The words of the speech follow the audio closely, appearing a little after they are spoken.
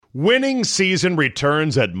Winning season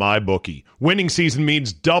returns at MyBookie. Winning season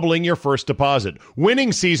means doubling your first deposit.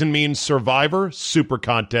 Winning season means Survivor, Super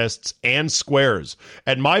Contests, and Squares.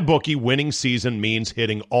 At MyBookie, winning season means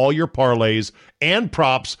hitting all your parlays and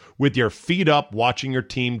props with your feet up watching your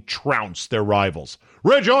team trounce their rivals.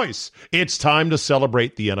 Rejoice! It's time to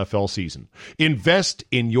celebrate the NFL season. Invest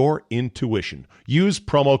in your intuition. Use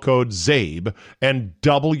promo code ZABE and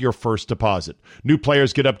double your first deposit. New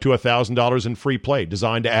players get up to $1,000 in free play,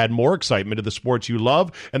 designed to add more excitement to the sports you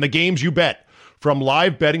love and the games you bet. From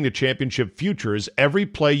live betting to championship futures, every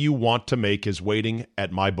play you want to make is waiting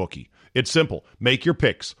at MyBookie. It's simple. Make your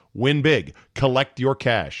picks. Win big. Collect your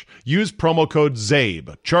cash. Use promo code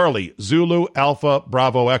ZABE, Charlie, Zulu, Alpha,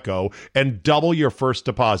 Bravo, Echo, and double your first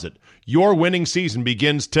deposit. Your winning season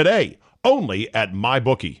begins today, only at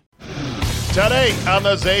MyBookie. Today on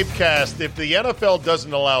the ZabeCast, if the NFL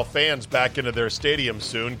doesn't allow fans back into their stadiums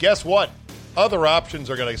soon, guess what? Other options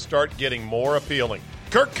are going to start getting more appealing.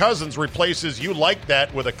 Kirk Cousins replaces You Like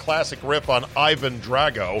That with a classic riff on Ivan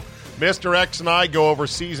Drago. Mr. X and I go over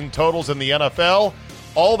season totals in the NFL.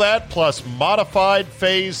 All that plus modified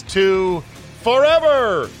Phase 2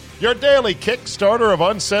 forever. Your daily Kickstarter of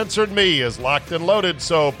Uncensored Me is locked and loaded,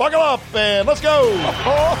 so buckle up and let's go.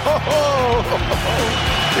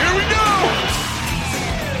 Here we go.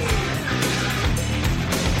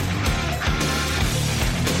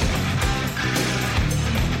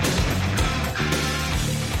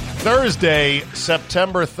 Thursday,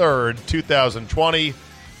 September 3rd, 2020.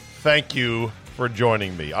 Thank you for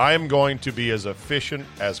joining me. I am going to be as efficient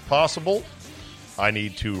as possible. I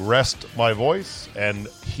need to rest my voice and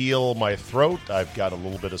heal my throat. I've got a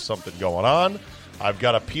little bit of something going on. I've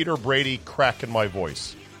got a Peter Brady crack in my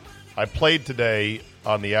voice. I played today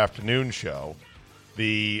on the afternoon show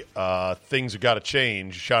the Things Have Got to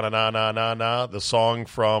Change, Sha-na-na-na-na-na, the song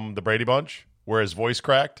from the Brady Bunch, where his voice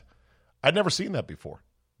cracked. I'd never seen that before,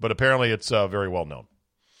 but apparently it's very well known.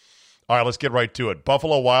 All right, let's get right to it.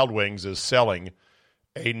 Buffalo Wild Wings is selling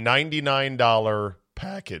a $99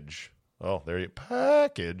 package. Oh, there you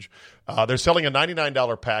package. They're selling a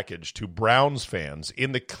 $99 package to Browns fans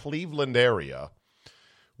in the Cleveland area,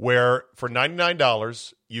 where for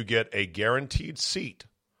 $99 you get a guaranteed seat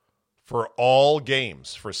for all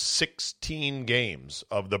games, for 16 games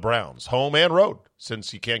of the Browns, home and road,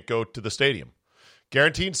 since you can't go to the stadium.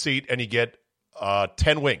 Guaranteed seat, and you get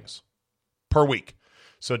 10 wings per week.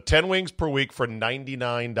 So 10 wings per week for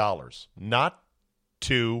 $99. Not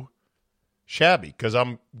too shabby, because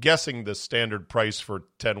I'm guessing the standard price for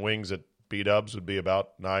 10 wings at B-Dubs would be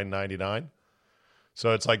about $9.99.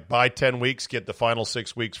 So it's like buy 10 weeks, get the final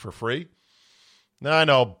 6 weeks for free. Now, I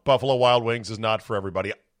know Buffalo Wild Wings is not for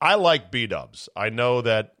everybody. I like B-Dubs. I know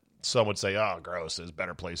that some would say, oh, gross, there's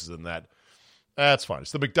better places than that. That's fine.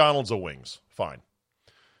 It's the McDonald's of wings. Fine.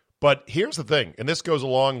 But here's the thing, and this goes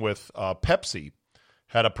along with Pepsi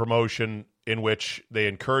had a promotion in which they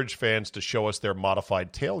encouraged fans to show us their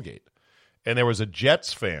modified tailgate. And there was a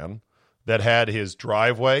Jets fan that had his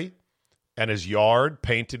driveway and his yard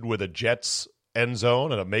painted with a Jets end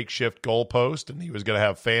zone and a makeshift goalpost, and he was going to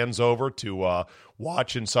have fans over to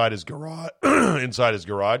watch inside his garage.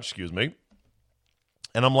 Excuse me.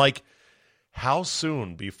 And I'm like, how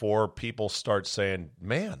soon before people start saying,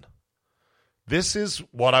 man, this is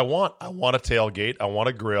what I want. I want a tailgate. I want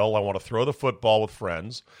a grill. I want to throw the football with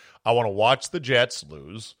friends. I want to watch the Jets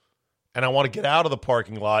lose. And I want to get out of the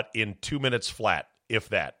parking lot in 2 minutes flat, if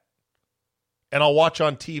that. And I'll watch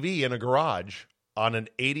on TV in a garage on an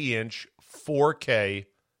 80-inch 4K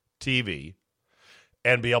TV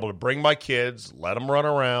and be able to bring my kids, let them run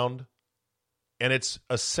around, and it's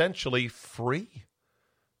essentially free.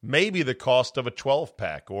 Maybe the cost of a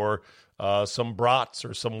 12-pack or some brats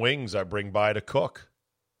or some wings I bring by to cook.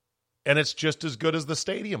 And it's just as good as the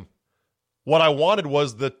stadium. What I wanted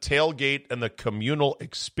was the tailgate and the communal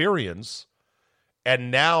experience, and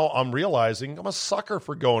now I'm realizing I'm a sucker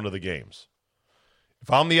for going to the games. If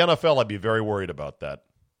I'm the NFL, I'd be very worried about that.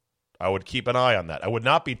 I would keep an eye on that. I would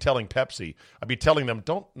not be telling Pepsi. I'd be telling them,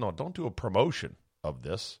 don't do a promotion of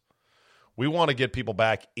this. We want to get people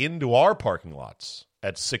back into our parking lots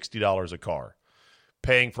at $60 a car,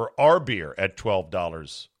 paying for our beer at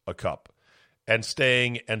 $12 a cup, and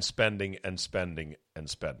staying and spending and spending and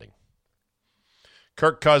spending.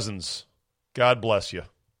 Kirk Cousins, God bless you.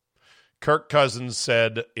 Kirk Cousins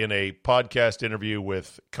said in a podcast interview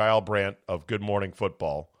with Kyle Brandt of Good Morning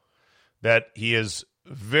Football that he is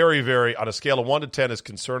very, very, on a scale of 1 to 10, his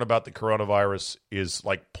concern about the coronavirus is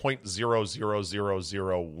like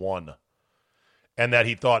 0.00001. And that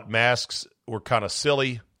he thought masks were kind of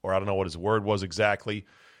silly, or I don't know what his word was exactly,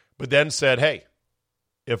 but then said, hey,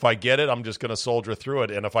 If I get it, I'm just going to soldier through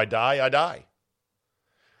it. And if I die, I die.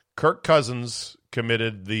 Kirk Cousins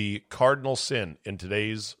committed the cardinal sin in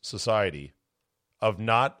today's society of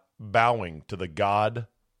not bowing to the God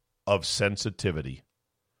of sensitivity.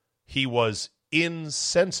 He was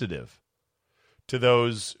insensitive to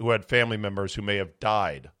those who had family members who may have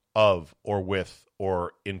died of or with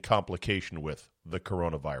or in complication with the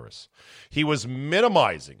coronavirus. He was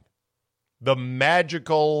minimizing the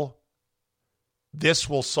magical, this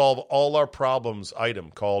will solve all our problems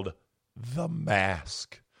item called the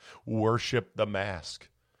mask. Worship the mask.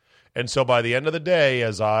 And so by the end of the day,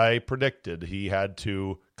 as I predicted, he had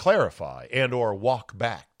to clarify and or walk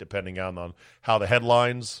back, depending on how the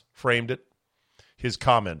headlines framed it, his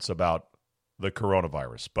comments about the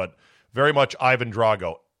coronavirus. But very much Ivan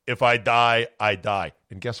Drago, if I die, I die.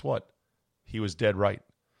 And guess what? He was dead right.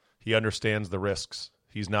 He understands the risks.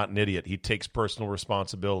 He's not an idiot. He takes personal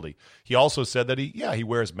responsibility. He also said that he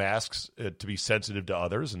wears masks to be sensitive to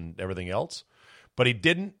others and everything else. But he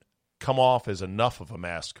didn't come off as enough of a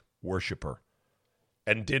mask worshiper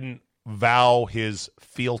and didn't vow his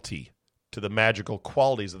fealty to the magical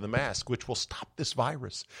qualities of the mask, which will stop this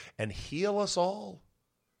virus and heal us all.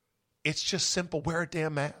 It's just simple. Wear a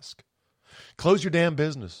damn mask. Close your damn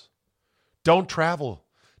business. Don't travel.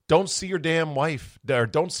 Don't see your damn wife, or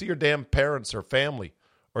don't see your damn parents or family,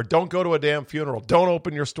 or don't go to a damn funeral. Don't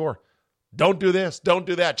open your store. Don't do this. Don't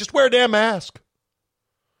do that. Just wear a damn mask.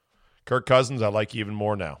 Kirk Cousins, I like even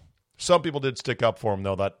more now. Some people did stick up for him,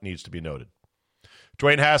 though. That needs to be noted.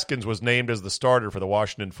 Dwayne Haskins was named as the starter for the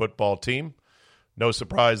Washington football team. No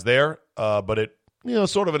surprise there, but it,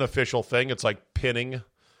 sort of an official thing. It's like pinning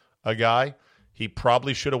a guy. He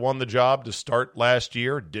probably should have won the job to start last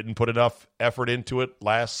year. Didn't put enough effort into it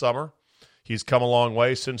last summer. He's come a long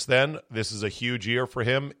way since then. This is a huge year for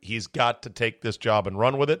him. He's got to take this job and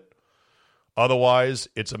run with it. Otherwise,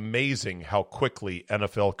 it's amazing how quickly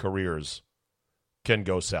NFL careers can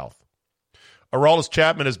go south. Aroldis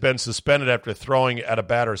Chapman has been suspended after throwing at a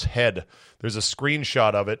batter's head. There's a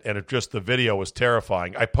screenshot of it, and the video was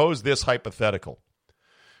terrifying. I posed this hypothetical.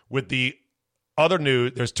 With the other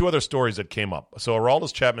news, there's two other stories that came up. So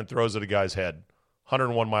Aroldis Chapman throws at a guy's head,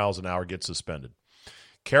 101 miles an hour, gets suspended.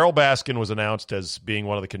 Carol Baskin was announced as being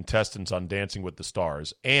one of the contestants on Dancing with the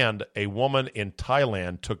Stars, and a woman in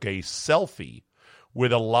Thailand took a selfie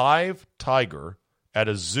with a live tiger at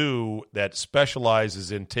a zoo that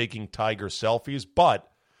specializes in taking tiger selfies, but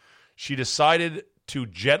she decided to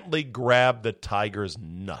gently grab the tiger's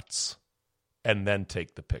nuts and then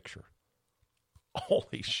take the picture.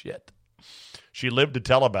 Holy shit. She lived to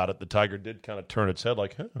tell about it. The tiger did kind of turn its head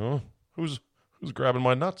like, who's grabbing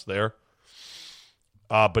my nuts there?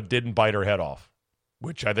 But didn't bite her head off,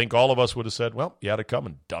 which I think all of us would have said, well, you had it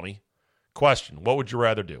coming, dummy. Question, what would you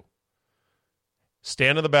rather do?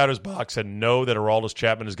 Stand in the batter's box and know that Aroldis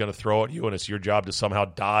Chapman is going to throw at you and it's your job to somehow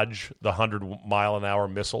dodge the 100-mile-an-hour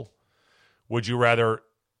missile? Would you rather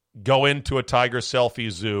go into a tiger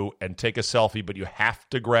selfie zoo and take a selfie, but you have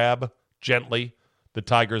to grab gently the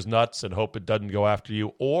tiger's nuts and hope it doesn't go after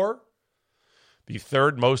you? Or the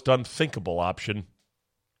third most unthinkable option,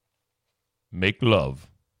 make love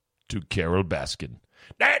to Carol Baskin.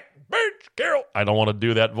 That bitch, Carol. I don't want to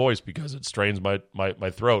do that voice because it strains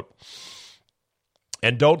my throat.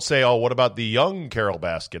 And don't say, oh, what about the young Carol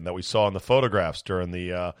Baskin that we saw in the photographs during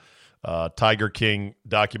the Tiger King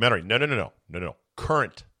documentary? No.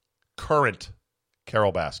 Current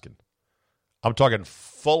Carol Baskin. I'm talking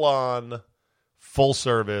full-on,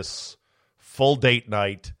 full-service, full date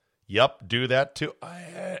night. Yep, do that too.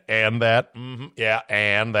 And that. Yeah,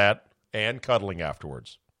 and that. And cuddling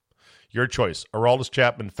afterwards. Your choice. Aroldis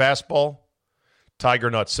Chapman fastball, tiger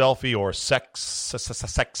nut selfie, or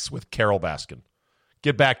sex with Carol Baskin.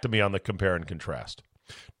 Get back to me on the compare and contrast.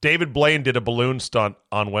 David Blaine did a balloon stunt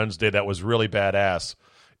on Wednesday that was really badass.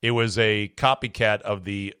 It was a copycat of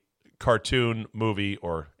the cartoon movie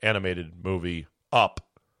or animated movie Up,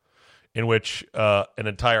 in which an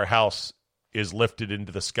entire house is lifted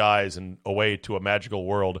into the skies and away to a magical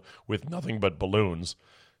world with nothing but balloons.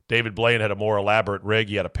 David Blaine had a more elaborate rig.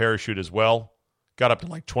 He had a parachute as well. Got up to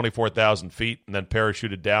like 24,000 feet and then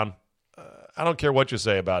parachuted down. I don't care what you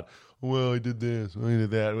say about, well, I did this, I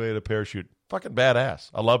did that, I had a parachute. Fucking badass.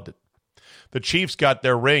 I loved it. The Chiefs got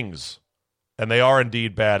their rings, and they are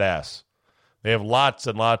indeed badass. They have lots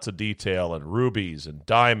and lots of detail and rubies and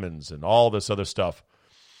diamonds and all this other stuff.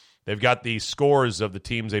 They've got the scores of the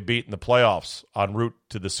teams they beat in the playoffs en route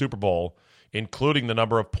to the Super Bowl, including the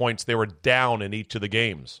number of points they were down in each of the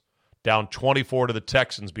games. Down 24 to the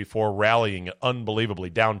Texans before rallying unbelievably.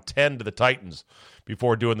 Down 10 to the Titans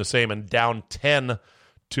before doing the same. And down 10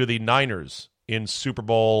 to the Niners in Super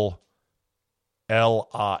Bowl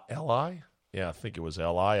L-I? Yeah, I think it was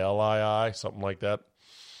L-I, something like that.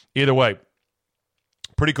 Either way,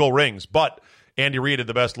 pretty cool rings. But Andy Reid had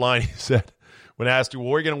the best line. He said, when asked, well,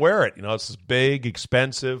 where are you going to wear it? It's this big,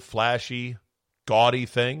 expensive, flashy, gaudy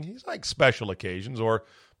thing. He's like special occasions, or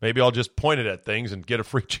maybe I'll just point it at things and get a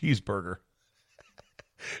free cheeseburger.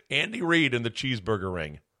 Andy Reid in the Cheeseburger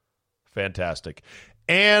Ring. Fantastic.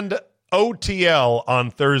 And OTL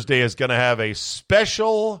on Thursday is going to have a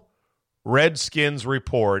special Redskins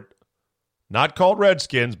report, not called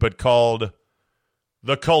Redskins, but called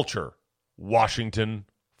The Culture Washington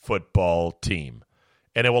Football Team.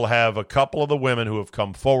 And it will have a couple of the women who have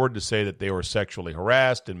come forward to say that they were sexually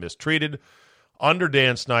harassed and mistreated under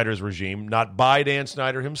Dan Snyder's regime, not by Dan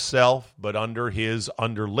Snyder himself, but under his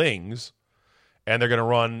underlings. And they're going to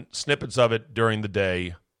run snippets of it during the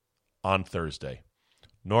day on Thursday.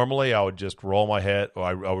 Normally, I would just roll my head, or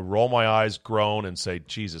I would roll my eyes, groan, and say,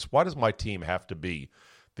 Jesus, why does my team have to be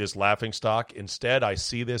this laughingstock? Instead, I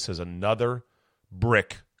see this as another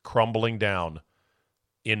brick crumbling down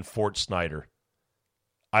in Fort Snyder.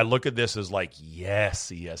 I look at this as like, yes,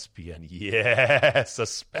 ESPN, yes, a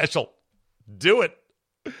special. Do it.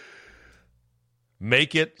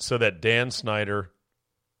 Make it so that Dan Snyder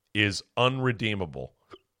is unredeemable,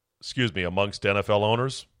 amongst NFL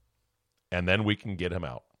owners, and then we can get him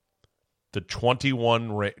out. The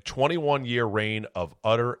 21-year reign of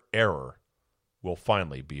utter error will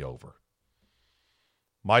finally be over.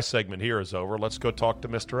 My segment here is over. Let's go talk to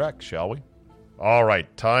Mr. X, shall we? All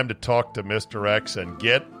right, time to talk to Mr. X and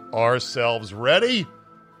get ourselves ready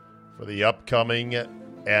for the upcoming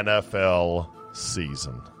NFL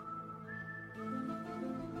season.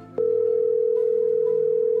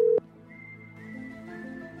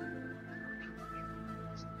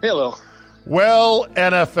 Hello. Well,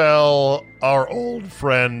 NFL, our old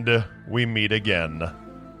friend, we meet again.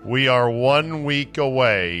 We are 1 week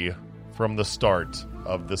away from the start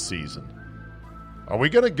of the season. Are we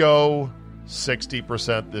going to go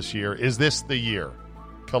 60% this year? Is this the year,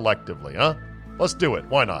 collectively, huh? Let's do it.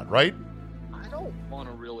 Why not, right? I don't want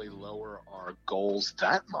to really lower our goals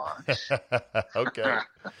that much. Okay.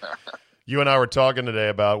 You and I were talking today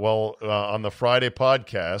about, on the Friday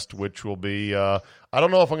podcast, which will be, I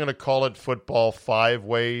don't know if I'm going to call it Football 5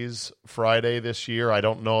 Ways Friday this year. I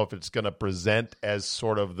don't know if it's going to present as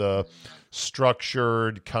sort of the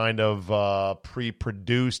structured, kind of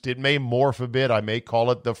pre-produced. It may morph a bit. I may call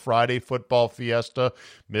it the Friday Football Fiesta.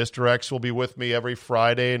 Mr. X will be with me every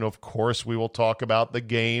Friday, and of course we will talk about the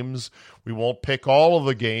games. We won't pick all of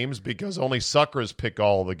the games because only suckers pick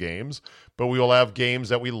all of the games, but we will have games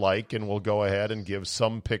that we like, and we'll go ahead and give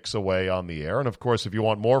some picks away on the air. And of course, if you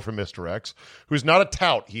want more from Mr. X, who's not a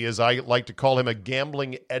tout, he is, I like to call him a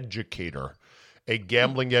gambling educator. A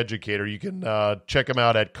gambling educator. You can check him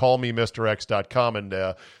out at callmemrx.com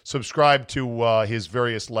and subscribe to his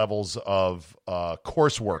various levels of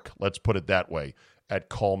coursework, let's put it that way, at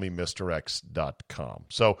callmemrx.com.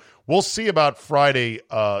 So we'll see about Friday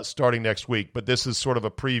starting next week, but this is sort of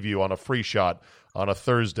a preview on a free shot on a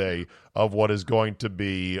Thursday of what is going to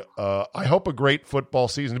be, I hope, a great football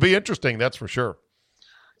season. It'll be interesting, that's for sure.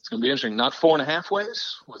 It's going to be interesting. Not 4.5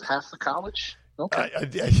 ways with half the college? Okay.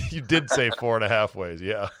 You did say 4.5 ways,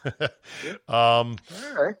 yeah. All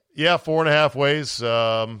right. Yeah, 4.5 ways.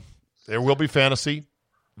 There will be fantasy.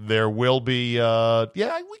 There will be, we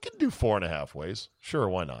can do 4.5 ways. Sure,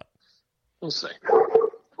 why not? We'll see.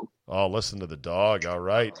 Oh, listen to the dog. All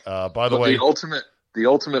right. By the way, the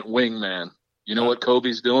ultimate wingman. You know what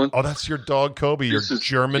Kobe's doing? Oh, that's your dog, Kobe. Your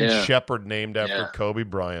German Shepherd named after Kobe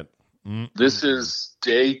Bryant. Mm-mm. This is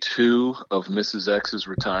day 2 of Mrs. X's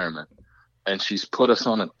retirement, and she's put us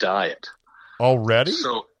on a diet. Already?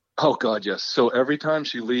 Oh, God, yes. So every time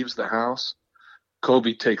she leaves the house,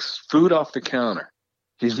 Kobe takes food off the counter.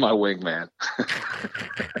 He's my wingman.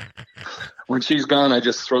 When she's gone, I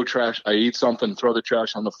just throw trash. I eat something, throw the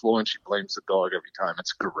trash on the floor, and she blames the dog every time.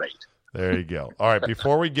 It's great. There you go. All right,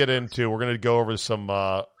 before we get into, we're going to go over some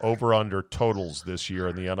over-under totals this year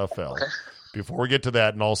in the NFL. Okay. Before we get to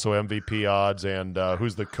that, and also MVP odds and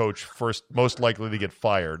who's the coach most likely to get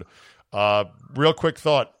fired. Real quick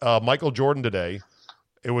thought, Michael Jordan today,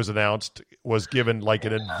 it was announced, was given like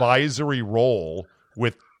an advisory role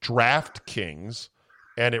with DraftKings,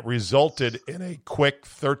 and it resulted in a quick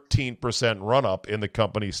 13% run-up in the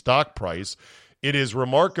company's stock price. It is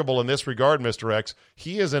remarkable in this regard, Mr. X.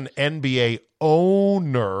 He is an NBA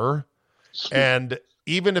owner, and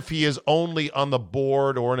even if he is only on the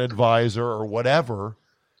board or an advisor or whatever,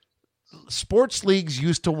 sports leagues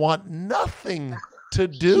used to want nothing to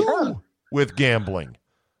do with gambling.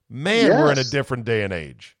 Man, we're in a different day and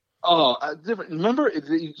age. Oh, different. Remember, it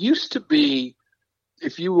used to be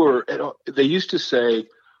if you were. They used to say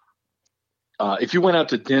if you went out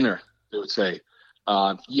to dinner, they would say,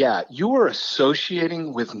 "Yeah, you were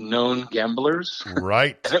associating with known gamblers."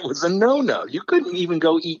 Right. And it was a no-no. You couldn't even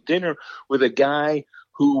go eat dinner with a guy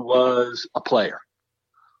who was a player.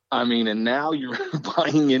 I mean, and now you're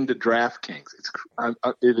buying into DraftKings.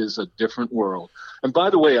 It is a different world. And by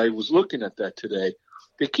the way, I was looking at that today.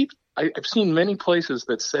 I've seen many places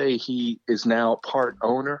that say he is now part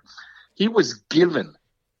owner. He was given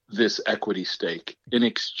this equity stake in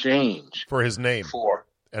exchange for his name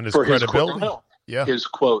and his credibility. His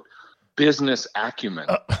quote, business acumen.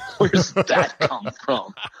 Where's that come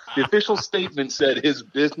from? The official statement said his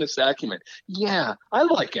business acumen. Yeah, I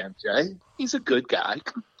like MJ. He's a good guy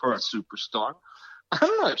for a superstar.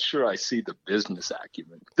 I'm not sure I see the business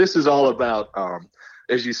acumen. This is all about,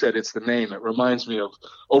 as you said, it's the name. It reminds me of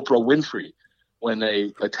Oprah Winfrey when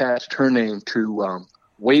they attached her name to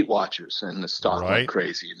Weight Watchers and the stock went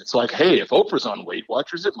crazy. And it's like, hey, if Oprah's on Weight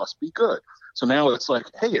Watchers, it must be good. So now it's like,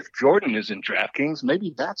 hey, if Jordan is in DraftKings,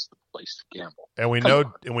 maybe that's the place to gamble. And we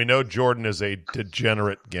know Jordan is a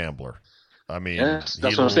degenerate gambler. I mean, yes,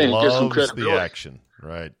 that's he what I'm saying. loves the action.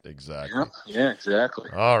 Right, exactly. Yeah, exactly.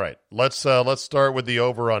 All right, let's start with the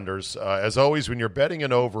over-unders. As always, when you're betting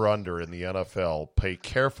an over-under in the NFL, pay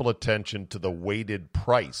careful attention to the weighted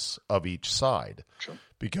price of each side. Sure.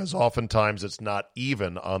 Because oftentimes it's not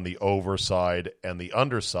even on the over side and the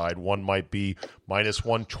under side. One might be minus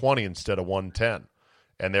 120 instead of 110.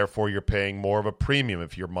 And therefore you're paying more of a premium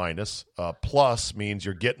if you're minus. Plus means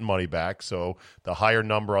you're getting money back. So the higher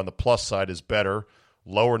number on the plus side is better.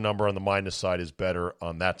 Lower number on the minus side is better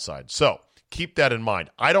on that side. So keep that in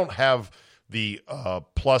mind. I don't have the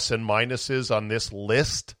plus and minuses on this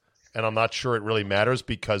list, and I'm not sure it really matters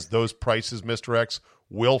because those prices, Mr. X,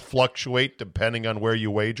 will fluctuate depending on where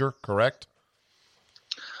you wager, correct?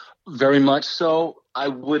 Very much so. I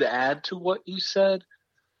would add to what you said.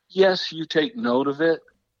 Yes, you take note of it.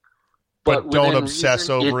 But don't obsess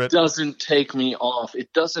over it. It doesn't take me off.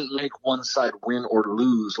 It doesn't make one side win or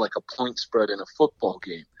lose like a point spread in a football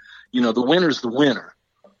game. You know, the winner's the winner.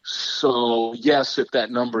 So, yes, if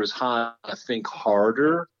that number is high, I think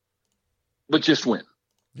harder. But just win.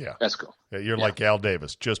 Yeah. Let's go. Yeah, you're like Al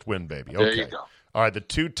Davis. Just win, baby. Okay. There you go. All right, the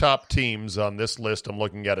two top teams on this list I'm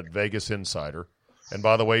looking at Vegas Insider. And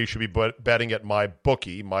by the way, you should be betting at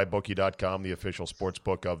MyBookie, mybookie.com, the official sports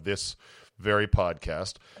book of this very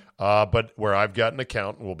podcast. But where I've got an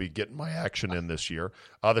account, and we'll be getting my action in this year.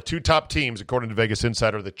 The two top teams, according to Vegas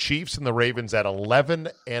Insider, are the Chiefs and the Ravens at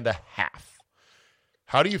 11.5.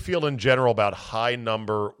 How do you feel in general about high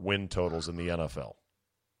number win totals in the NFL?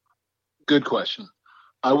 Good question.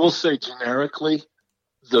 I will say generically,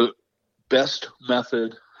 the best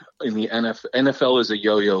method in the NFL is a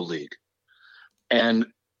yo-yo league. And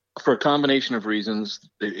for a combination of reasons,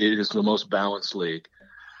 it is the most balanced league.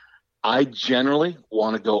 I generally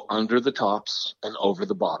want to go under the tops and over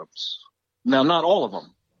the bottoms. Now, not all of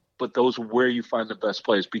them, but those are where you find the best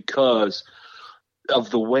plays because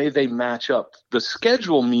of the way they match up. The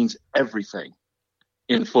schedule means everything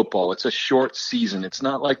in football. It's a short season. It's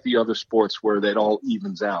not like the other sports where it all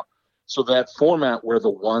evens out. So that format where the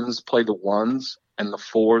ones play the ones and the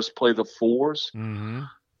fours play the fours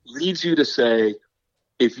leads you to say,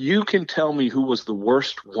 if you can tell me who was the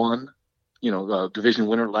worst one, the division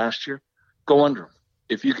winner last year, go under them.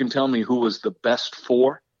 If you can tell me who was the best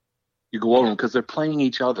four, you go over them because they're playing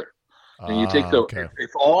each other. And you take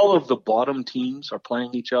if all of the bottom teams are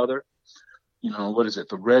playing each other, what is it?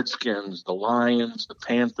 The Redskins, the Lions, the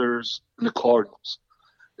Panthers, and the Cardinals.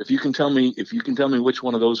 If you can tell me which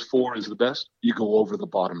one of those four is the best, you go over the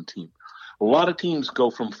bottom team. A lot of teams go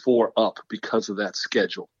from 4 up because of that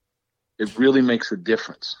schedule. It really makes a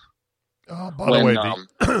difference. By the way,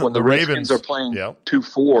 when the Ravens are playing 2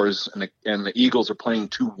 4s and the Eagles are playing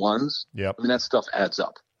 2 1s, I mean, that stuff adds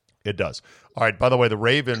up. It does. All right. By the way, the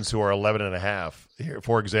Ravens, who are 11.5, here,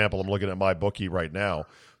 for example, I'm looking at MyBookie right now.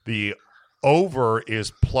 The over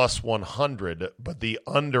is plus 100, but the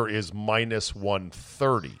under is minus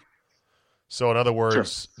 130. So in other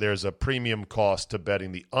words, there's a premium cost to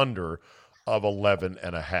betting the under of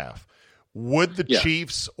 11.5. Would the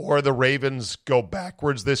Chiefs or the Ravens go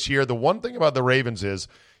backwards this year? The one thing about the Ravens is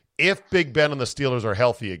if Big Ben and the Steelers are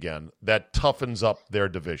healthy again, that toughens up their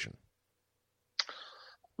division.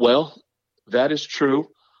 Well, that is true.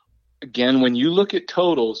 Again, when you look at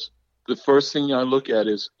totals, the first thing I look at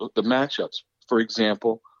is the matchups. For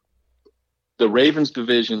example, the Ravens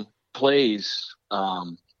division plays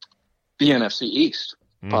the NFC East,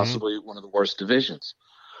 possibly one of the worst divisions.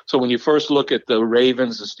 So when you first look at the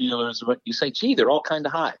Ravens, the Steelers, you say, gee, they're all kind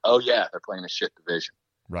of high. Oh, yeah, they're playing a shit division.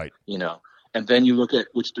 Right. And then you look at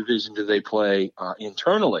which division do they play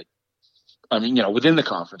internally. I mean, within the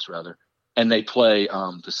conference, rather. And they play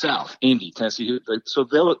the South, Indy, Tennessee. So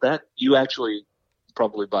that you actually,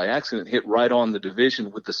 probably by accident, hit right on the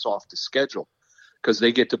division with the softest schedule because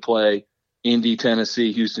they get to play Indy,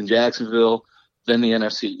 Tennessee, Houston, Jacksonville, then the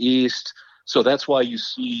NFC East. So that's why you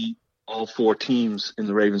see all 4 teams in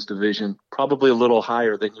the Ravens division probably a little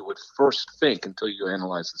higher than you would first think until you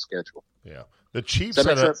analyze the schedule. Yeah. The Chiefs Does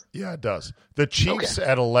that make sense? Yeah, it does. The Chiefs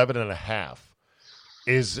at 11.5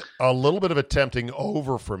 is a little bit of a tempting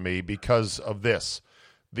over for me because of this.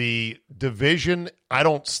 The division, I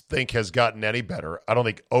don't think has gotten any better. I don't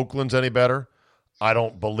think Oakland's any better. I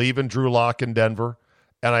don't believe in Drew Lock in Denver.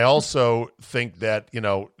 And I also think that,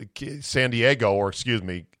 San Diego, or excuse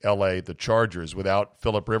me, L.A., the Chargers, without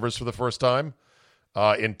Phillip Rivers for the first time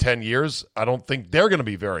in 10 years, I don't think they're going to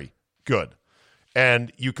be very good.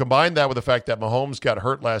 And you combine that with the fact that Mahomes got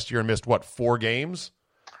hurt last year and missed, 4 games?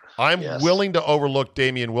 I'm willing to overlook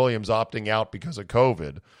Damian Williams opting out because of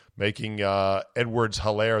COVID, making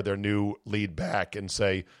Edwards-Helaire their new lead back and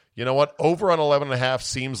say, you know what, over on 11.5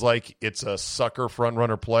 seems like it's a sucker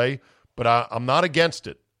front-runner play, but I'm not against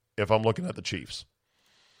it if I'm looking at the Chiefs.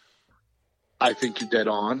 I think you're dead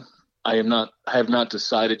on. I have not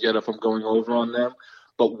decided yet if I'm going over on them.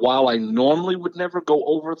 But while I normally would never go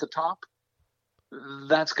over the top,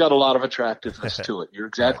 that's got a lot of attractiveness to it. You're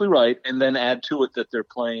exactly right. And then add to it that they're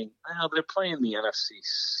playing the NFC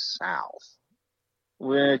South,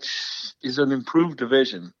 which is an improved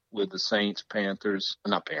division with the Saints,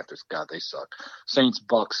 not Panthers, God, they suck. Saints,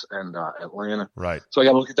 Bucks, and Atlanta. Right. So I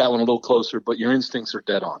got to look at that one a little closer, but your instincts are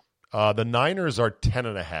dead on. The Niners are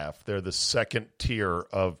 10.5. They're the second tier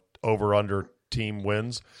of over-under team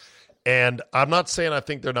wins. And I'm not saying I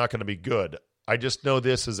think they're not going to be good. I just know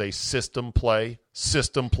this is a system play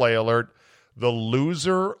alert. The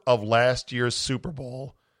loser of last year's Super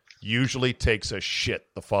Bowl usually takes a shit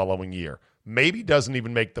the following year. Maybe doesn't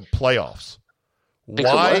even make the playoffs.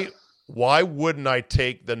 Why wouldn't I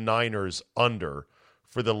take the Niners under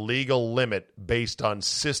for the legal limit based on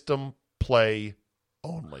system play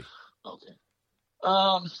only? Okay.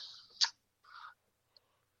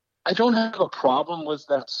 I don't have a problem with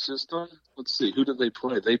that system. Let's see. Who do they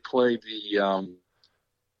play? They play the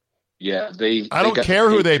I don't care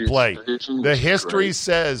who they play. The history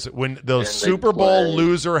says when the Super Bowl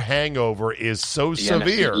loser hangover is so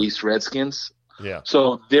severe. NFC East Redskins. Yeah.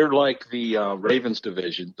 So they're like the Ravens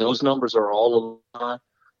division. Those numbers are all over.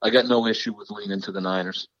 I got no issue with leaning to the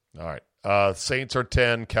Niners. All right. Saints are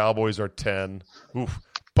 10. Cowboys are 10. Oof.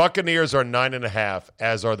 Buccaneers are 9.5,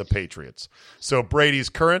 as are the Patriots. So Brady's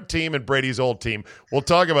current team and Brady's old team. We'll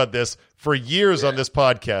talk about this for years on this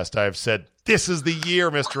podcast. I've said, this is the year,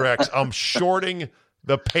 Mr. X. I'm shorting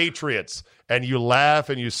the Patriots. And you laugh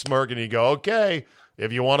and you smirk and you go, okay,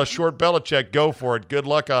 if you want to short Belichick, go for it. Good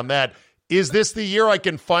luck on that. Is this the year I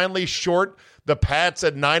can finally short the Pats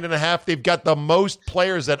at 9.5? They've got the most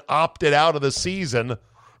players that opted out of the season.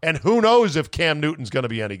 And who knows if Cam Newton's going to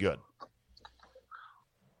be any good.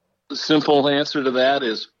 The simple answer to that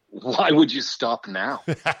is, why would you stop now?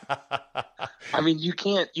 I mean, you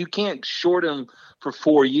can't short them for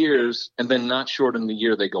 4 years and then not short them the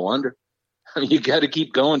year they go under. I mean, you got to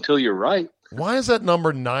keep going till you're right. Why is that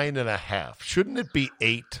number 9.5? Shouldn't it be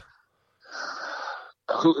 8?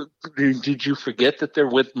 Did you forget that they're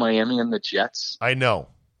with Miami and the Jets? I know.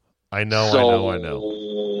 I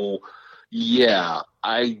know. Yeah,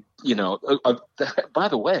 by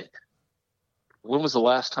the way, when was the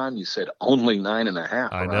last time you said only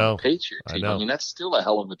 9.5? I know. Patriot team. I mean, that's still a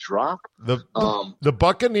hell of a drop. The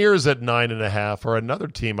Buccaneers at 9.5 are another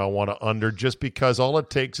team I want to under just because all it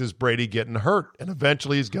takes is Brady getting hurt, and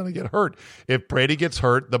eventually he's going to get hurt. If Brady gets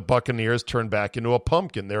hurt, the Buccaneers turn back into a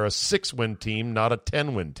pumpkin. They're a 6-win team, not a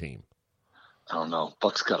 10-win team. I don't know.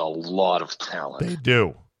 Buck's got a lot of talent. They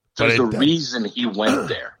do. There's a reason he went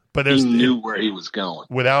there. But he knew where he was going.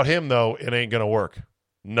 Without him, though, it ain't going to work.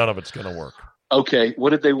 None of it's going to work. Okay,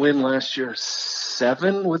 what did they win last year?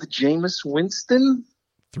 7 with Jameis Winston?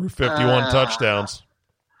 Threw 51 touchdowns.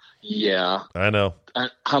 Yeah. I know.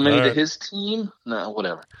 How many to his team? No,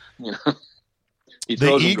 whatever. He the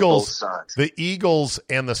throws Eagles, both sides. The Eagles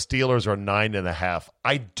and the Steelers are 9.5.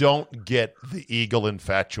 I don't get the Eagle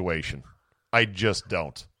infatuation. I just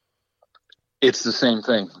don't. It's the same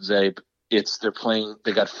thing, Zabe.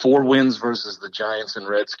 They got 4 wins versus the Giants and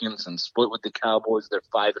Redskins and split with the Cowboys. They're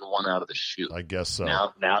 5-1 out of the chute. I guess so.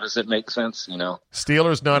 Now does it make sense?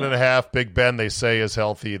 Steelers 9.5. Big Ben, they say, is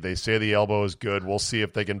healthy. They say the elbow is good. We'll see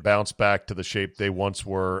if they can bounce back to the shape they once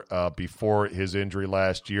were before his injury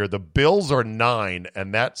last year. The Bills are 9,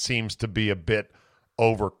 and that seems to be a bit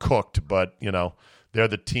overcooked, but, they're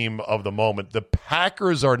the team of the moment. The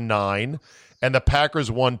Packers are 9, and the Packers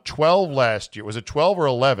won 12 last year. Was it 12 or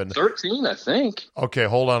 11? 13, I think. Okay,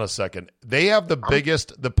 hold on a second.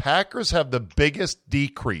 The Packers have the biggest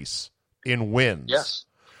decrease in wins. Yes.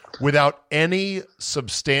 Without any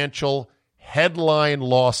substantial headline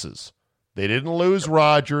losses. They didn't lose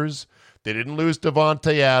Rodgers. They didn't lose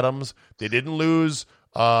Devontae Adams. They didn't lose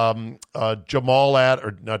not Jamal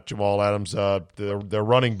Adams, their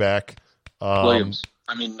running back. Williams.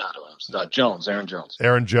 I mean, not Williams. Jones. Aaron Jones.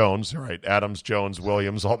 Aaron Jones. All right. Adams, Jones,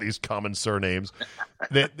 Williams, all these common surnames.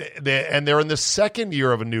 And they're in the second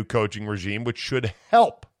year of a new coaching regime, which should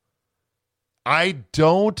help. I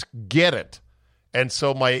don't get it. And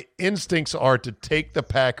so my instincts are to take the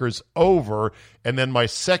Packers over, and then my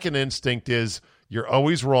second instinct is you're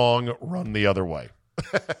always wrong, run the other way.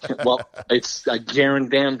 Well, it's I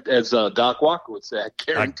guarantee, as Doc Walker would say, I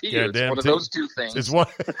guarantee you it's one of those two things. It's one.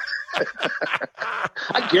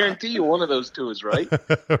 I guarantee you one of those two is right.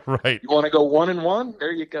 Right. You want to go 1-1?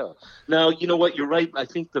 There you go. Now, you know what? You're right. I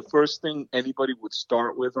think the first thing anybody would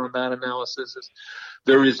start with on that analysis is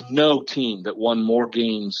there is no team that won more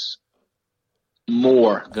games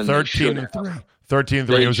more than 13-3.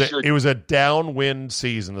 13-3. It was a downwind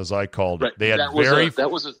season, as I called it. Right. They had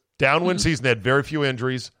downwind season. They had very few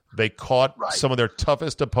injuries. They caught some of their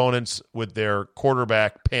toughest opponents with their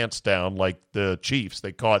quarterback pants down, like the Chiefs.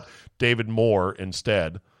 They caught David Moore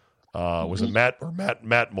instead. Was it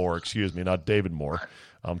Matt Moore? Excuse me, not David Moore.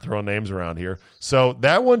 I'm throwing names around here. So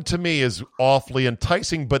that one to me is awfully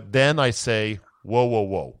enticing. But then I say,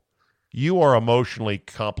 whoa. You are emotionally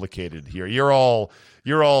complicated here. You're all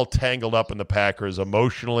tangled up in the Packers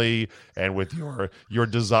emotionally and with your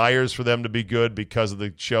desires for them to be good because of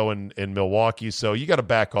the show in Milwaukee. So you got to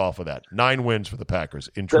back off of that. 9 wins for the Packers.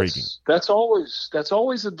 Intriguing. That's always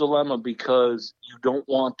a dilemma because you don't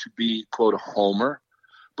want to be, quote, a homer,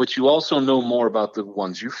 but you also know more about the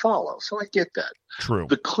ones you follow. So I get that. True.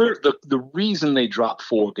 The reason they dropped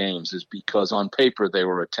 4 games is because on paper they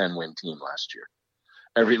were a 10-win team last year.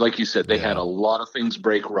 Like you said, they had a lot of things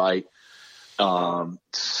break right.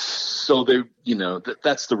 So they,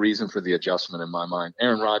 that's the reason for the adjustment in my mind.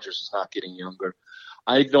 Aaron Rodgers is not getting younger.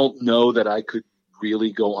 I don't know that I could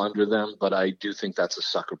really go under them, but I do think that's a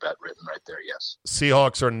sucker bet written right there. Yes.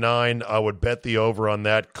 Seahawks are 9. I would bet the over on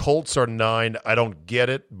that. Colts are 9. I don't get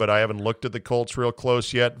it, but I haven't looked at the Colts real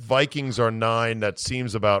close yet. Vikings are 9. That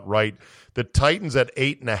seems about right. The Titans at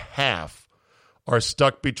 8.5. Are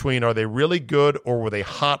stuck between, are they really good or were they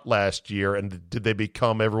hot last year, and did they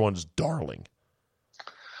become everyone's darling?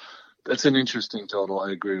 That's an interesting total.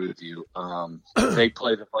 I agree with you. They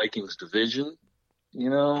play the Vikings division,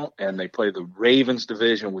 and they play the Ravens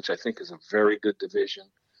division, which I think is a very good division.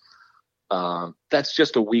 That's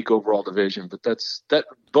just a weak overall division, but that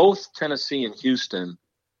both Tennessee and Houston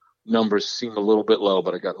numbers seem a little bit low,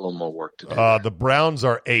 but I got a little more work to do. The Browns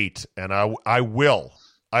are 8, and I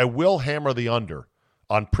will hammer the under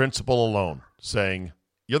on principle alone, saying,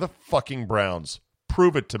 you're the fucking Browns.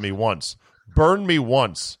 Prove it to me once. Burn me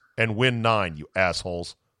once and win 9, you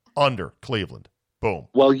assholes. Under Cleveland. Boom.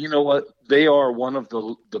 Well, you know what? They are one of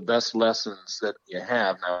the best lessons that you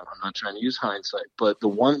have. Now, I'm not trying to use hindsight, but the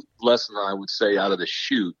one lesson I would say out of the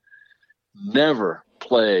chute, never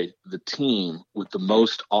play the team with the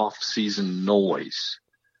most off-season noise.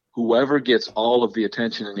 Whoever gets all of the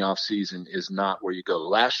attention in the offseason is not where you go.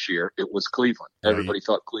 Last year, it was Cleveland. Everybody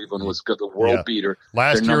thought Cleveland was the world beater.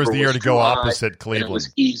 Last year was the year to go opposite Cleveland. It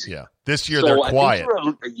was easy. Yeah. This year, they're quiet. I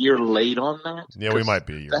think we're a year late on that. Yeah, we might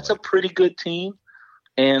be a year That's late. a pretty good team.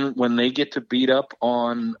 And when they get to beat up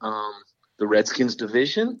on the Redskins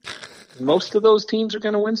division, most of those teams are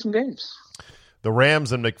going to win some games. The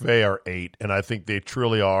Rams and McVay are 8, and I think they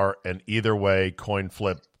truly are. And either way, coin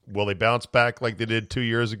flip. Will they bounce back like they did 2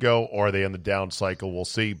 years ago, or are they in the down cycle? We'll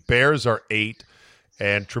see. Bears are 8,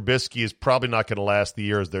 and Trubisky is probably not going to last the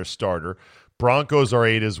year as their starter. Broncos are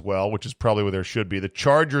 8 as well, which is probably where they should be. The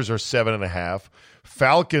Chargers are 7.5.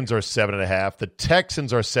 Falcons are 7.5. The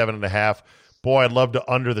Texans are 7.5. Boy, I'd love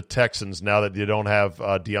to under the Texans now that you don't have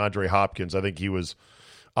DeAndre Hopkins. I think he was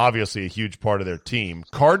obviously a huge part of their team.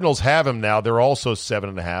 Cardinals have him now. They're also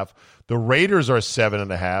 7.5. The Raiders are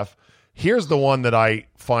 7.5. Here's the one that I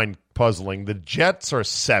find puzzling. The Jets are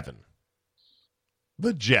 7.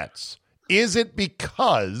 The Jets. Is it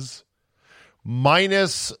because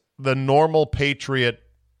minus the normal Patriot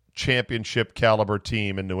championship caliber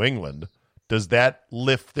team in New England, does that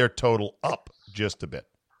lift their total up just a bit?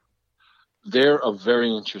 They're a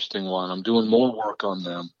very interesting one. I'm doing more work on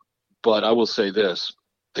them, but I will say this.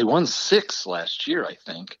 They won 6 last year, I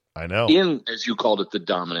think. I know. In, as you called it, the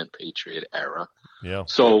dominant Patriot era. Yeah.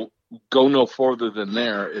 So go no further than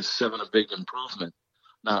there. Is 7 a big improvement?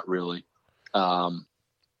 Not really. I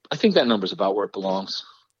think that number's about where it belongs.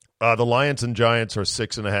 The Lions and Giants are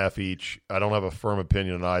 6.5 each. I don't have a firm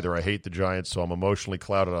opinion on either. I hate the Giants, so I'm emotionally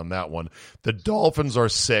clouded on that one. The Dolphins are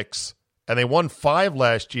 6, and they won 5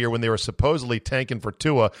 last year when they were supposedly tanking for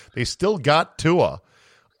Tua. They still got Tua.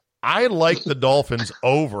 I like the Dolphins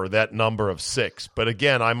over that number of 6, but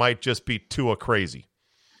again, I might just be Tua crazy.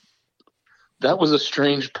 That was a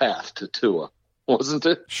strange path to Tua, wasn't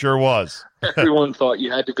it? Sure was. Everyone thought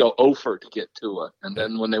you had to go over to get Tua, and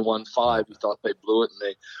then when they won 5, you thought they blew it,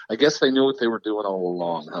 and I guess they knew what they were doing all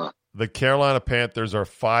along, huh? The Carolina Panthers are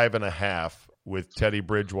 5.5 with Teddy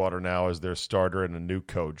Bridgewater now as their starter and a new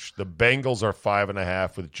coach. The Bengals are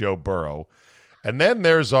 5.5 with Joe Burrow. And then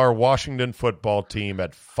there's our Washington football team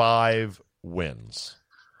at 5 wins,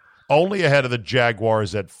 only ahead of the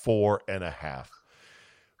Jaguars at 4.5.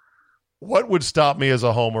 What would stop me as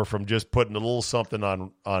a homer from just putting a little something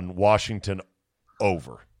on Washington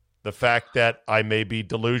over? The fact that I may be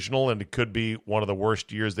delusional and it could be one of the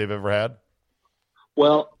worst years they've ever had?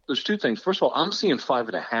 Well, there's 2 things. First of all, I'm seeing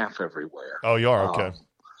 5.5 everywhere. Oh, you are? Okay.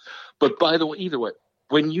 But by the way, either way,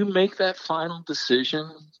 when you make that final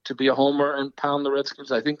decision to be a homer and pound the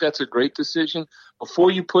Redskins, I think that's a great decision.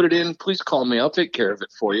 Before you put it in, please call me. I'll take care of it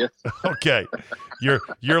for you. Okay.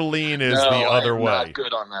 Your lean is the other way. I'm not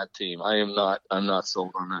good on that team. I'm not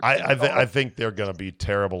sold on that team. I think they're going to be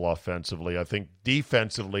terrible offensively. I think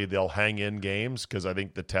defensively they'll hang in games because I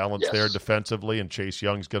think the talent's there defensively, and Chase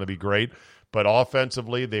Young's going to be great. But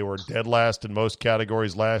offensively, they were dead last in most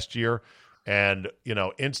categories last year. And,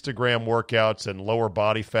 Instagram workouts and lower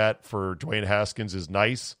body fat for Dwayne Haskins is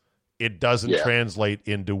nice. It doesn't translate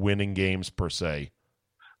into winning games per se.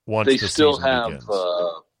 Once they the still season have, begins.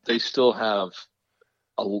 they still have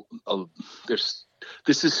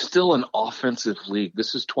this is still an offensive league.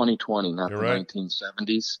 This is 2020, not You're the right.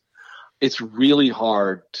 1970s. It's really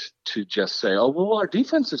hard to just say, oh, well, our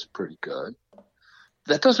defense is pretty good.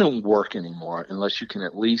 That doesn't work anymore unless you can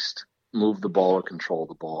at least move the ball or control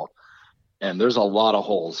the ball. And there's a lot of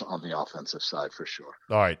holes on the offensive side for sure.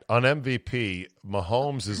 All right. On MVP,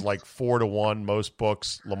 Mahomes is like 4-1, most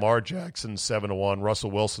books. Lamar Jackson, 7-1. Russell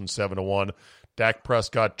Wilson, 7-1. Dak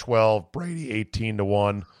Prescott, 12. Brady,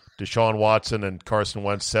 18-1. Deshaun Watson and Carson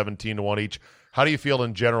Wentz, 17-1 each. How do you feel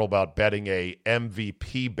in general about betting a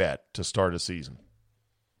MVP bet to start a season?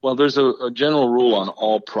 Well, there's a general rule on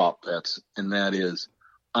all prop bets, and that is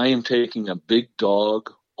I am taking a big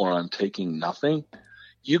dog or I'm taking nothing.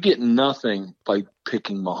 You get nothing by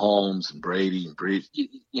picking Mahomes and Brady and Breeze.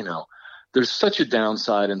 There's such a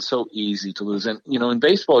downside and so easy to lose. And, in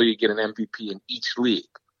baseball, you get an MVP in each league.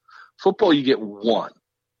 Football, you get one.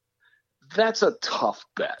 That's a tough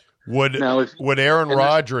bet. Would Aaron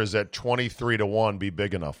Rodgers at 23-1 be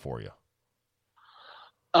big enough for you?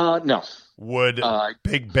 No. Would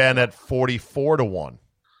Big Ben at 44-1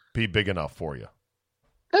 be big enough for you?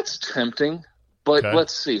 That's tempting. But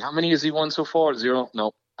let's see. How many has he won so far? 0?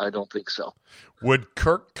 Nope, I don't think so. Would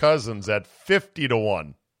Kirk Cousins at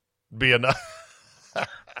 50-1 be enough?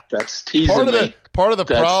 That's teasing me. Part of the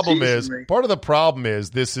problem is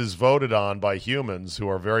this is voted on by humans who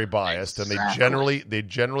are very biased, and they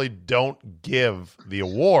generally don't give the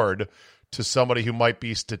award to somebody who might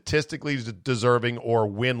be statistically deserving or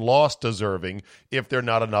win-loss deserving if they're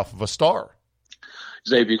not enough of a star.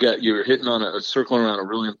 Zabe, you're hitting on circling around a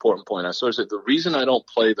really important point. I sort of said the reason I don't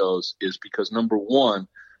play those is because, number one,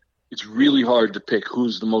 it's really hard to pick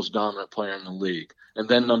who's the most dominant player in the league. And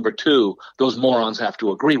then number two, those morons have to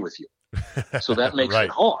agree with you. So that makes it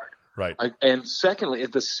hard. Right. And secondly,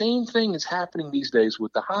 the same thing is happening these days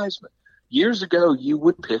with the Heisman. Years ago, you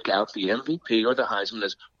would pick out the MVP or the Heisman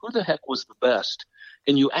as who the heck was the best.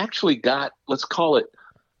 And you actually got, let's call it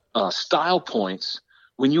style points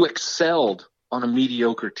when you excelled on a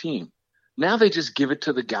mediocre team. Now they just give it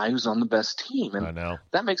to the guy who's on the best team. And I know.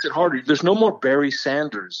 That makes it harder. There's no more Barry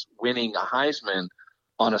Sanders winning a Heisman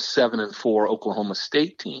on a 7-4 Oklahoma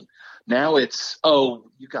State team. Now it's,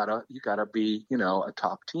 you gotta be, a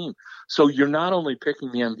top team. So you're not only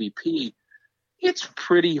picking the MVP, it's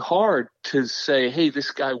pretty hard to say, hey,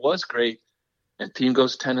 this guy was great, and team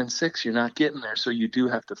goes 10-6. You're not getting there. So you do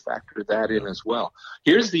have to factor that in as well.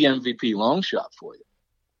 Here's the MVP long shot for you.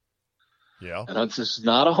 Yeah. And it's just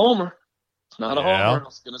not a homer. It's not a homer.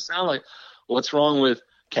 It's going to sound like, What's wrong with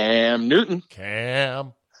Cam Newton?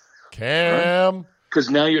 Cam. Because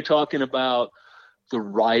now you're talking about the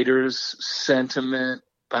writer's sentiment,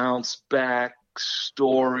 bounce back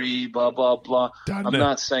story, blah blah blah. I'm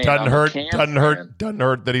not saying doesn't I'm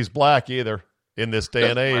hurt that he's black either in this day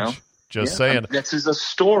and age. Well, Just saying. This is a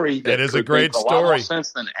story. It is a great story. A lot more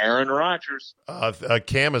sense than Aaron Rodgers.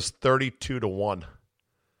 Cam is 32-1.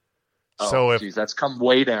 Oh, so geez, that's come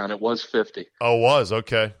way down. It was 50. Oh, was?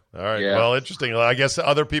 Okay. All right. Yeah. Well, interesting. I guess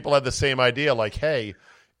other people had the same idea. Like, hey,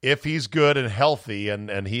 if he's good and healthy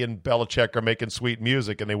and he and Belichick are making sweet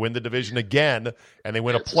music and they win the division again and they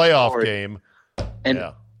win a playoff game.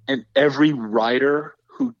 And every writer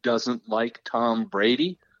who doesn't like Tom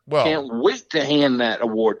Brady can't wait to hand that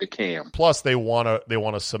award to Cam. Plus, they want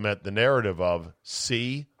to cement the narrative of,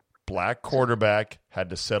 black quarterback had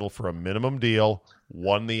to settle for a minimum deal,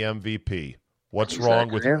 won the MVP. What's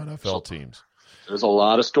wrong with the NFL teams? There's a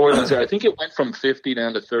lot of storylines there. I think it went from 50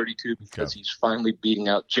 down to 32 because he's finally beating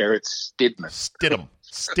out Jarrett Stidham.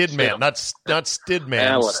 Stidman, not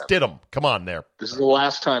Stidman. Stidham. Come on there. This is the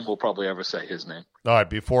last time we'll probably ever say his name. All right,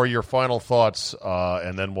 before your final thoughts,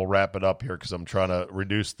 and then we'll wrap it up here because I'm trying to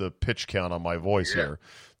reduce the pitch count on my voice here.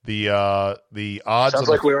 The odds. Sounds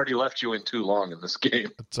like we already left you in too long in this game.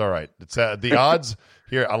 It's all right. It's the odds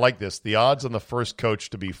here. I like this. The odds on the first coach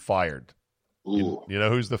to be fired. Ooh. You know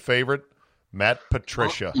who's the favorite? Matt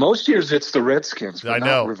Patricia. Most years it's the Redskins. But I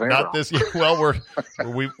know, not this year. Well,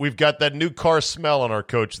 we've got that new car smell on our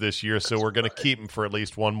coach this year, so we're going to keep him for at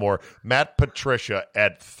least one more. Matt Patricia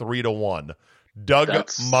at 3-1. Doug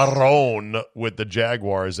Marrone with the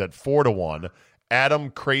Jaguars at 4-1.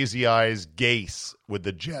 Adam Crazy Eyes Gase with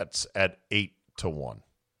the Jets at 8-1.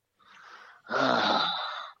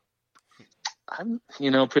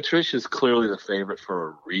 Patricia's clearly the favorite for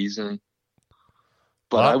a reason.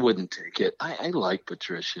 But I wouldn't take it. I like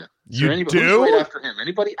Patricia. You do? Who's right after him?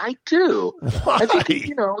 Anybody? I do. Why? I think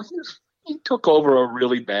he took over a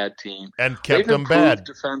really bad team and kept them bad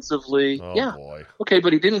defensively. Oh, boy. Okay,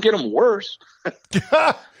 but he didn't get them worse.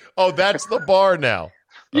 Oh, that's the bar now.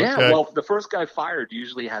 Yeah. Okay. Well, the first guy fired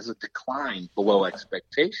usually has a decline below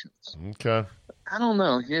expectations. Okay. I don't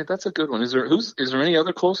know. Yeah, that's a good one. Is there any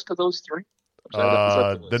other close to those three?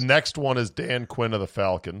 The next one is Dan Quinn of the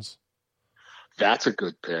Falcons. That's a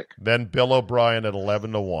good pick. Then Bill O'Brien at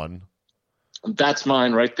 11-1. That's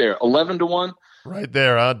mine right there. 11-1. Right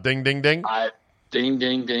there, huh? Ding, ding, ding. Ding,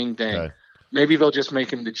 ding, ding, ding. Okay. Maybe they'll just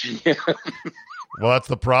make him the GM. Well, that's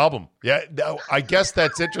the problem. Yeah, I guess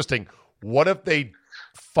that's interesting. What if they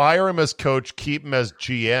fire him as coach, keep him as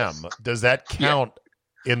GM? Does that count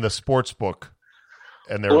in the sports book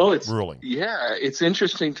and their ruling? Yeah, it's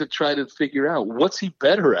interesting to try to figure out what's he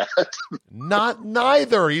better at.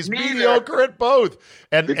 Neither. He's mediocre at both.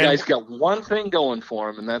 And the guy's got one thing going for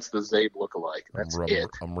him, and that's the Zabe lookalike. That's it.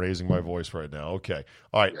 I'm raising my voice right now. Okay.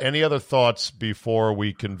 All right. Any other thoughts before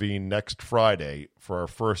we convene next Friday for our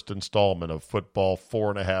first installment of Football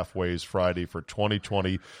 4.5 Ways Friday for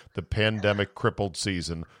 2020, the pandemic-crippled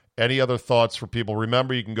season? Any other thoughts for people?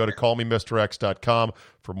 Remember, you can go to callmemrx.com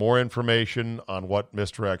for more information on what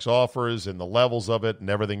Mr. X offers and the levels of it and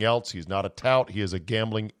everything else. He's not a tout. He is a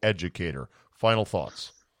gambling educator. Final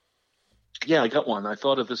thoughts. Yeah, I got one. I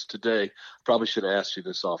thought of this today. Probably should have asked you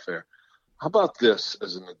this off air. How about this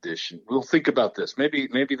as an addition? We'll think about this. Maybe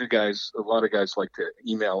a lot of guys like to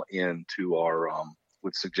email in to our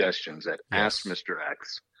with suggestions at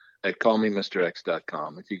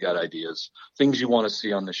askmrx@callmemrx.com if you got ideas, things you want to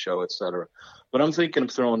see on the show, etc. But I'm thinking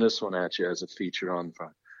of throwing this one at you as a feature on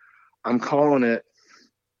front. I'm calling it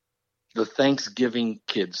the Thanksgiving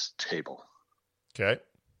Kids Table. Okay.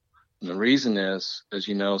 And the reason is, as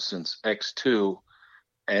you know, since X2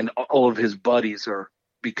 and all of his buddies are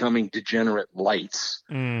becoming degenerate lights,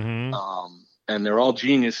 and they're all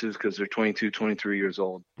geniuses because they're 22, 23 years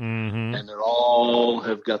old, and they're all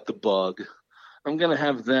have got the bug. I'm going to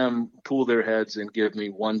have them pull their heads and give me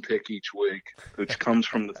one pick each week, which comes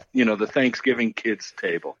from the Thanksgiving Kids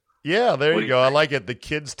Table. Yeah, there you go. I like it. The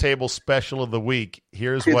Kids Table special of the week.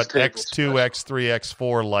 Here's what X2, special. X3,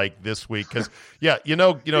 X4 like this week. Because,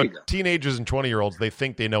 teenagers and 20-year-olds, they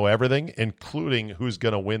think they know everything, including who's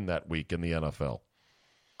going to win that week in the NFL.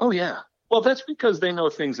 Oh, yeah. Well, that's because they know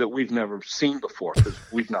things that we've never seen before because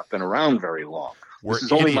we've not been around very long. This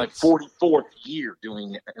is only my 44th year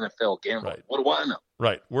doing NFL gambling. Right. What do I know?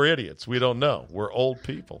 Right. We're idiots. We don't know. We're old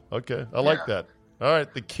people. Okay. I like that. All right.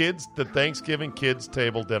 The Thanksgiving Kids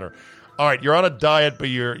Table Dinner. All right. You're on a diet, but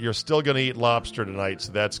you're still going to eat lobster tonight,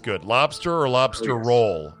 so that's good. Lobster or lobster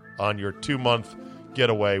roll on your 2-month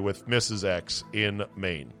getaway with Mrs. X in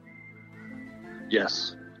Maine?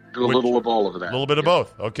 Yes. Do a little of all of that. A little bit of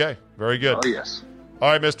both. Okay, very good. Oh, yes. All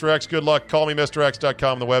right, Mr. X, good luck.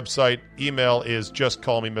 CallMeMrX.com, the website. Email is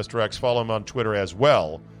justcallmemrx. Follow him on Twitter as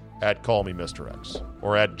well, at CallMeMrX.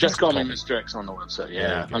 Or at Just Call Me Mr. X on the website.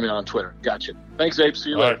 Yeah, I mean on Twitter. Gotcha. Thanks, Abe. See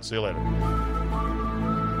you later. All right, see you later.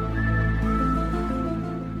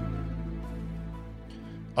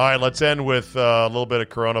 All right, let's end with a little bit of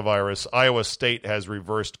coronavirus. Iowa State has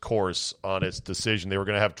reversed course on its decision. They were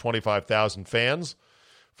going to have 25,000 fans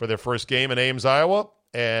for their first game in Ames, Iowa,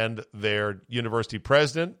 and their university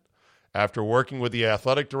president, after working with the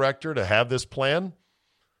athletic director to have this plan,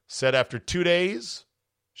 said after 2 days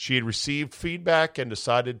she had received feedback and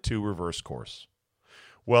decided to reverse course.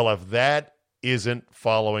 Well, if that isn't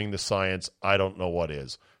following the science, I don't know what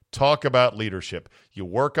is. Talk about leadership. You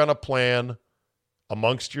work on a plan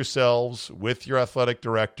amongst yourselves with your athletic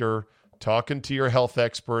director, talking to your health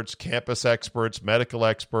experts, campus experts, medical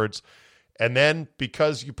experts, and then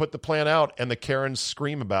because you put the plan out and the Karens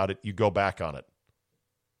scream about it, you go back on it.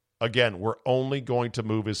 Again, we're only going to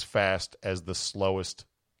move as fast as the slowest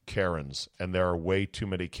Karens, and there are way too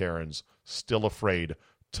many Karens still afraid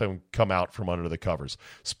to come out from under the covers.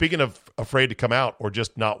 Speaking of afraid to come out or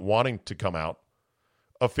just not wanting to come out,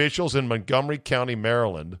 officials in Montgomery County,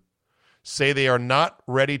 Maryland, say they are not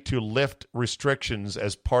ready to lift restrictions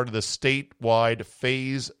as part of the statewide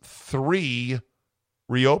Phase 3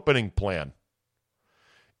 reopening plan.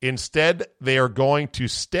 Instead, they are going to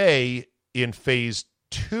stay in Phase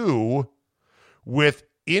 2 with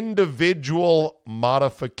individual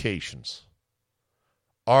modifications.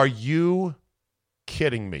 Are you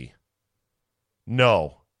kidding me?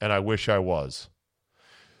 No, and I wish I was.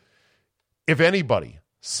 If anybody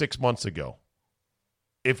 6 months ago,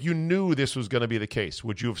 if you knew this was going to be the case,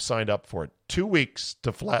 would you have signed up for it? 2 weeks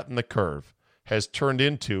to flatten the curve has turned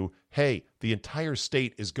into, hey, the entire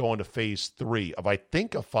state is going to Phase 3 of, I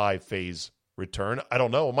think, a 5-phase return. I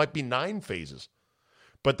don't know. It might be 9 phases.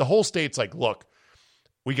 But the whole state's like, look,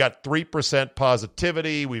 we got 3%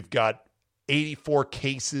 positivity. We've got 84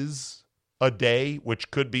 cases a day,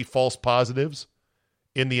 which could be false positives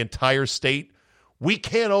in the entire state. We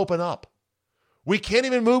can't open up. We can't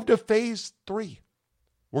even move to Phase 3.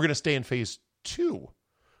 We're going to stay in Phase 2,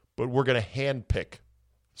 but we're going to handpick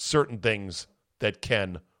certain things that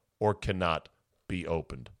can or cannot be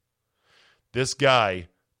opened. This guy,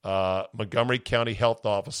 Montgomery County Health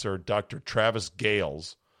Officer Dr. Travis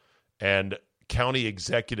Gales, and County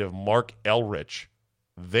Executive Mark Elrich,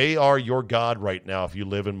 they are your God right now if you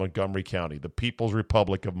live in Montgomery County, the People's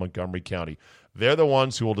Republic of Montgomery County. They're the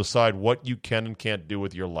ones who will decide what you can and can't do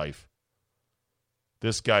with your life.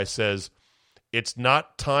 This guy says, it's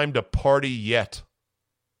not time to party yet.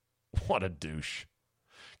 What a douche.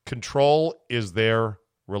 Control is their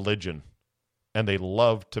religion, and they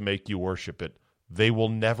love to make you worship it. They will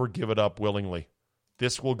never give it up willingly.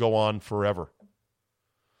 This will go on forever.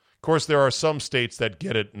 Of course, there are some states that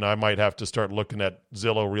get it, and I might have to start looking at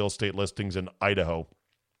Zillow real estate listings in Idaho.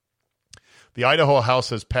 The Idaho House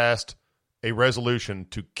has passed a resolution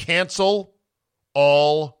to cancel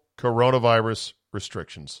all coronavirus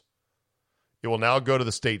restrictions. It will now go to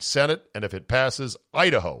the state Senate, and if it passes,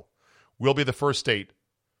 Idaho will be the first state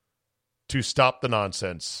to stop the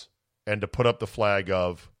nonsense and to put up the flag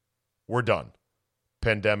of, we're done.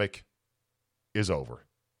 Pandemic is over.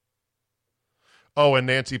 Oh, and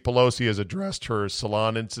Nancy Pelosi has addressed her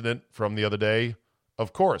salon incident from the other day.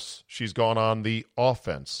 Of course, she's gone on the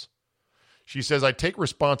offense. She says, I take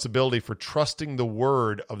responsibility for trusting the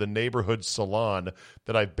word of the neighborhood salon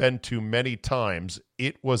that I've been to many times.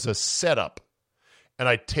 It was a setup. And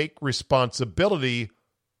I take responsibility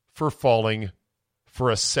for falling for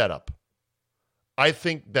a setup. I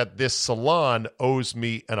think that this salon owes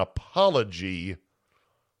me an apology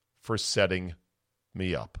for setting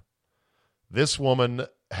me up. This woman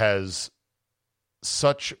has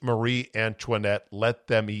such Marie Antoinette, let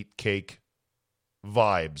them eat cake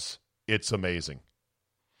vibes. It's amazing.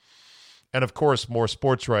 And of course, more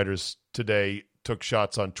sports writers today took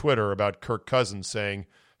shots on Twitter about Kirk Cousins saying,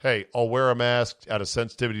 hey, I'll wear a mask out of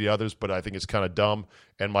sensitivity to others, but I think it's kind of dumb,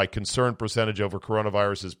 and my concern percentage over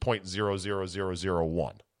coronavirus is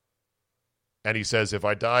 0.00001. And he says, if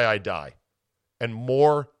I die, I die. And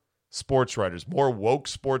more sports writers, more woke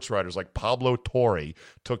sports writers like Pablo Torre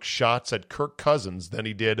took shots at Kirk Cousins than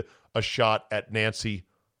he did a shot at Nancy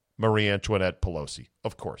Marie Antoinette Pelosi.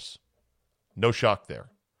 Of course. No shock there.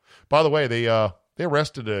 By the way, they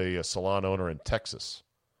arrested a salon owner in Texas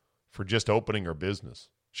for just opening her business.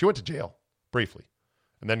 She went to jail briefly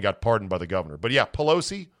and then got pardoned by the governor. But yeah,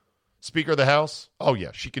 Pelosi, Speaker of the House, oh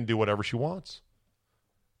yeah, she can do whatever she wants.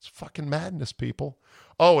 It's fucking madness, people.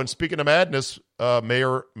 Oh, and speaking of madness,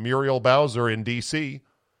 Mayor Muriel Bowser in D.C.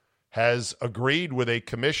 has agreed with a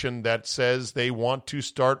commission that says they want to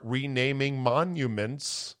start renaming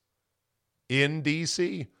monuments in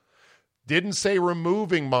D.C. Didn't say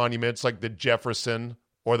removing monuments like the Jefferson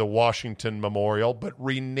or the Washington Memorial, but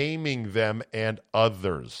renaming them and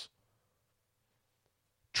others.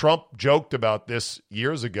 Trump joked about this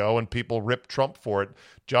years ago, and people ripped Trump for it.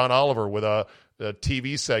 John Oliver with a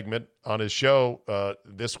TV segment on his show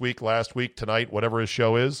this week, last week, tonight, whatever his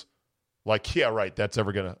show is. Like, yeah, right, that's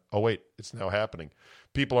ever going to... Oh, wait, it's now happening.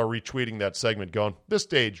 People are retweeting that segment going, this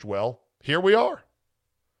staged well. Here we are.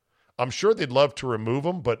 I'm sure they'd love to remove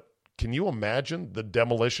them, but can you imagine the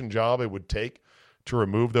demolition job it would take to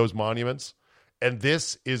remove those monuments? And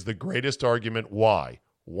this is the greatest argument why,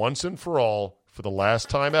 once and for all, for the last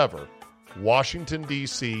time ever, Washington,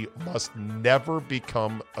 D.C. must never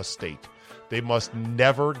become a state. They must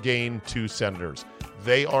never gain 2 senators.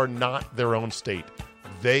 They are not their own state.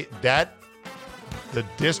 The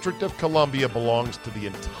District of Columbia belongs to the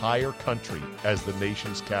entire country as the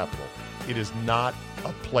nation's capital. It is not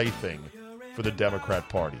a plaything for the Democrat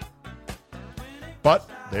Party. But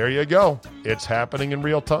there you go. It's happening in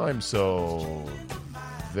real time, so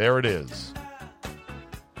there it is.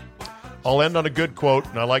 I'll end on a good quote,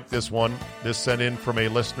 and I like this one. This sent in from a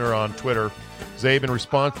listener on Twitter. Zabe, in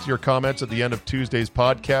response to your comments at the end of Tuesday's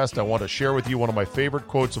podcast, I want to share with you one of my favorite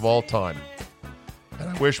quotes of all time. And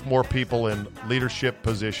I wish more people in leadership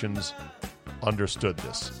positions understood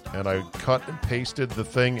this. And I cut and pasted the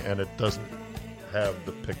thing, and it doesn't have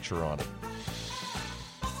the picture on it.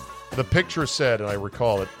 The picture said, and I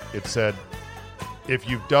recall it, it said, if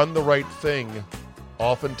you've done the right thing,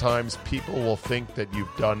 oftentimes people will think that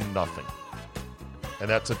you've done nothing. And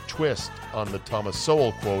that's a twist on the Thomas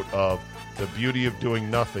Sowell quote of, the beauty of doing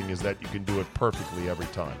nothing is that you can do it perfectly every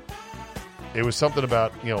time. It was something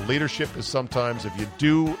about, leadership is sometimes if you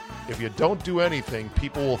don't do anything,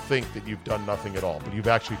 people will think that you've done nothing at all, but you've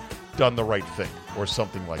actually done the right thing or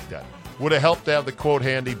something like that. Would have helped to have the quote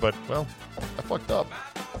handy, but, well, I fucked up.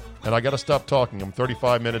 And I got to stop talking. I'm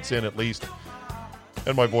 35 minutes in at least,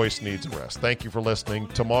 and my voice needs a rest. Thank you for listening.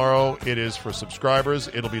 Tomorrow it is for subscribers.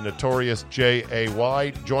 It'll be Notorious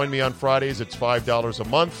J.A.Y. Join me on Fridays. It's $5 a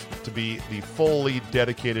month to be the fully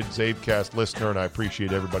dedicated Zabecast listener, and I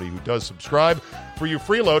appreciate everybody who does subscribe. For you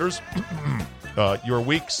freeloaders, your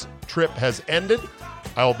week's trip has ended.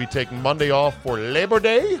 I will be taking Monday off for Labor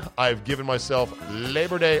Day. I've given myself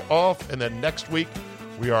Labor Day off, and then next week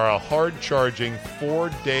we are a hard-charging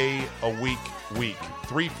 4-day-a-week week.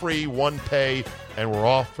 3 free, 1 pay, and we're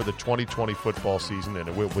off for the 2020 football season, and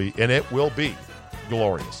it will be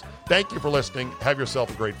glorious. Thank you for listening. Have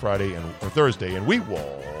yourself a great Friday or Thursday, and we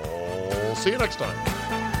will see you next time.